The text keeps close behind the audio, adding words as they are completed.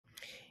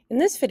In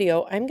this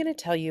video, I'm going to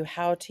tell you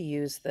how to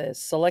use the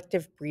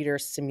selective breeder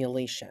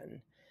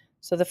simulation.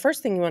 So the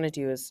first thing you want to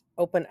do is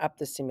open up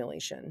the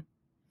simulation.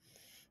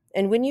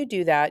 And when you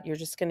do that, you're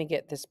just going to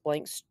get this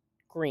blank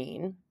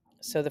screen.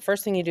 So the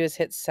first thing you do is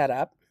hit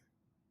setup.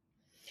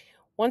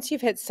 Once you've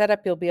hit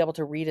setup, you'll be able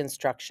to read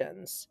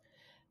instructions.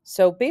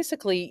 So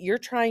basically, you're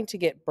trying to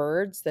get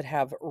birds that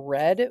have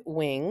red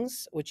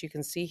wings, which you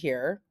can see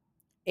here,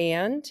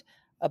 and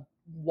a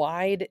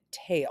wide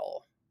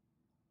tail.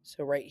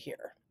 So right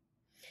here.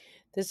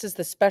 This is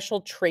the special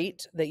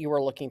trait that you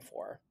are looking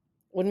for.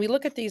 When we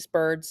look at these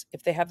birds,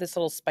 if they have this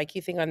little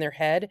spiky thing on their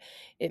head,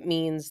 it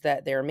means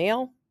that they're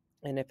male.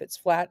 And if it's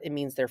flat, it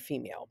means they're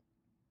female.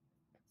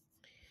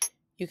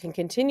 You can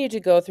continue to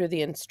go through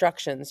the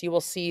instructions. You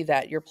will see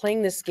that you're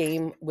playing this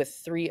game with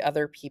 3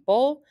 other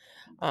people.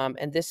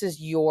 And this is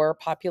your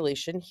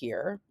population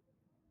here.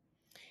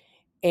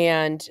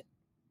 And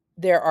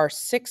there are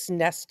 6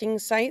 nesting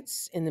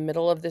sites in the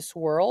middle of this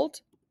world.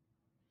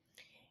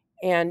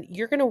 And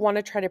you're going to want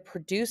to try to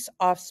produce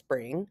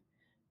offspring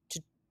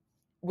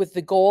with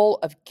the goal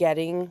of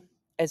getting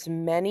as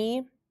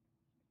many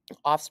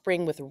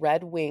offspring with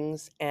red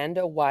wings and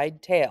a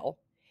wide tail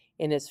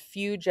in as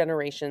few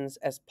generations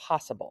as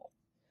possible.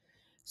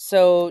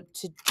 So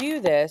to do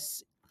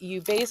this,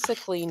 you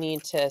basically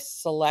need to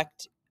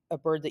select a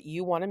bird that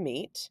you want to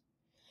mate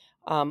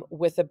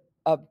with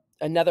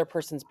another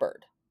person's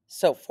bird.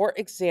 So for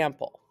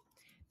example,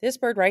 this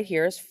bird right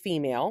here is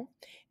female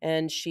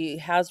and she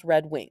has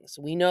red wings.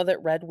 We know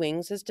that red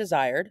wings is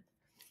desired.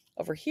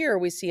 Over here,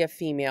 we see a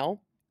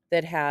female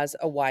that has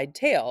a wide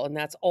tail, and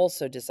that's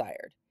also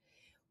desired.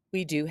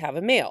 We do have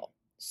a male.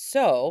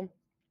 So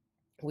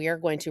we are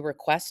going to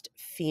request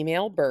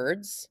female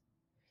birds.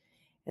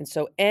 And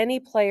so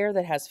any player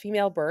that has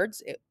female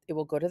birds, it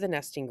will go to the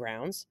nesting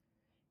grounds.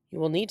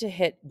 You will need to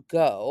hit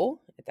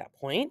go at that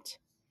point.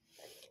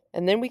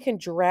 And then we can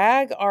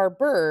drag our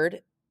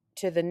bird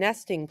to the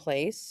nesting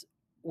place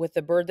with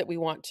the bird that we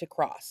want to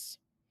cross.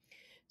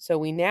 So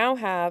we now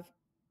have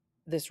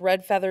this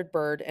red feathered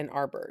bird and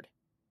our bird.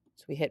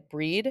 So we hit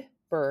breed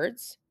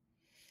birds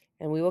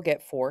and we will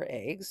get 4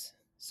 eggs.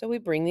 So we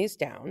bring these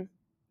down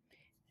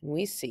and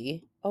we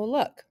see, oh,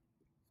 look,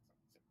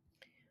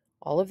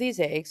 all of these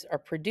eggs are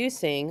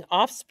producing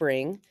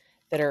offspring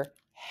that are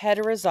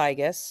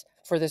heterozygous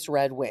for this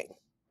red wing.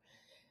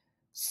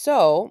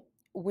 So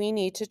we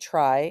need to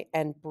try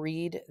and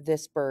breed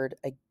this bird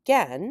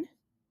again.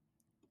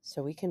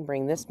 So we can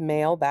bring this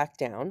male back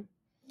down.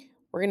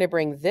 We're going to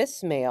bring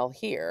this male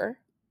here.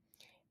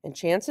 And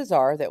chances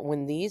are that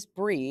when these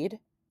breed,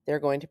 they're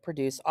going to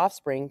produce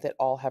offspring that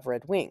all have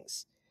red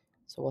wings.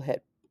 So we'll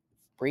hit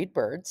breed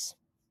birds,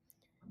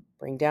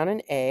 bring down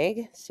an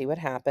egg, see what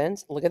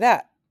happens. Look at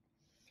that.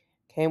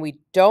 Okay,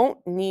 we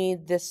don't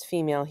need this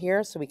female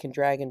here, so we can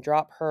drag and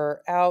drop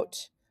her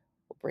out.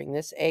 We'll bring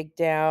this egg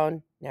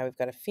down. Now we've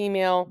got a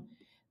female.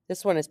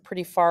 This one is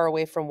pretty far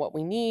away from what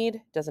we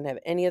need, doesn't have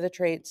any of the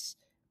traits,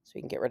 so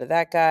we can get rid of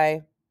that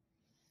guy.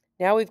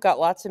 Now we've got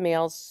lots of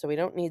males, so we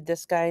don't need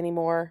this guy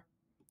anymore.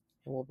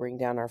 And we'll bring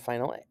down our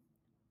final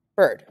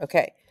bird.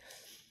 Okay,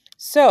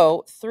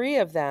 so 3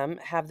 of them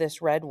have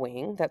this red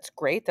wing. That's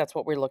great. That's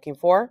what we're looking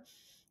for.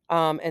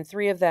 And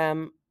 3 of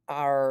them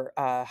are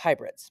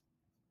hybrids.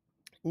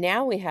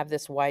 Now we have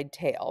this wide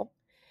tail.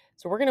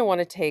 So we're going to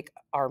want to take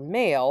our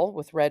male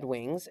with red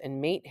wings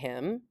and mate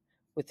him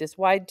with this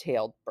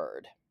wide-tailed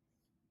bird.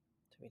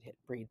 So we hit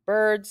breed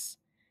birds.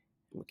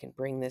 We can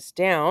bring this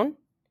down.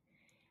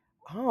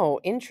 Oh,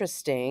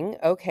 interesting.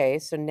 Okay,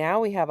 so now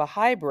we have a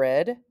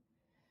hybrid.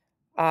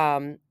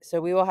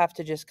 So we will have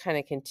to just kind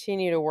of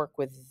continue to work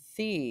with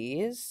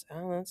these.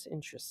 Oh, that's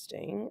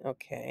interesting.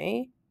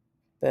 Okay.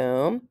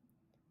 Boom.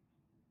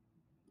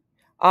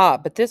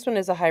 But this one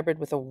is a hybrid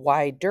with a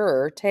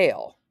wider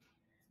tail.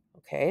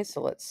 Okay, so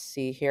let's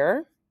see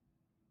here.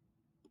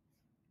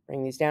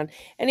 Bring these down.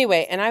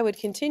 Anyway, and I would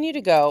continue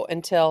to go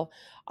until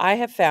I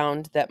have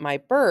found that my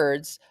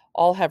birds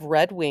all have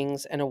red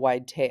wings and a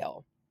wide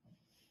tail.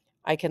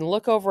 I can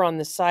look over on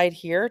the side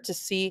here to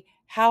see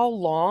how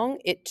long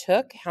it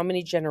took, how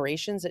many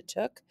generations it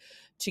took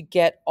to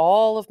get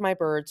all of my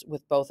birds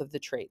with both of the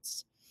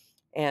traits.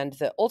 And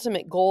the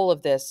ultimate goal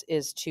of this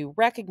is to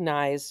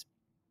recognize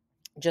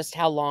just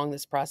how long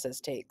this process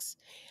takes.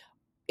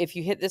 If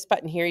you hit this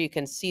button here, you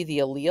can see the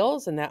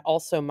alleles, and that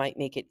also might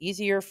make it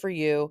easier for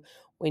you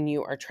when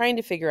you are trying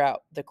to figure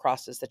out the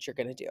crosses that you're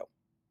going to do.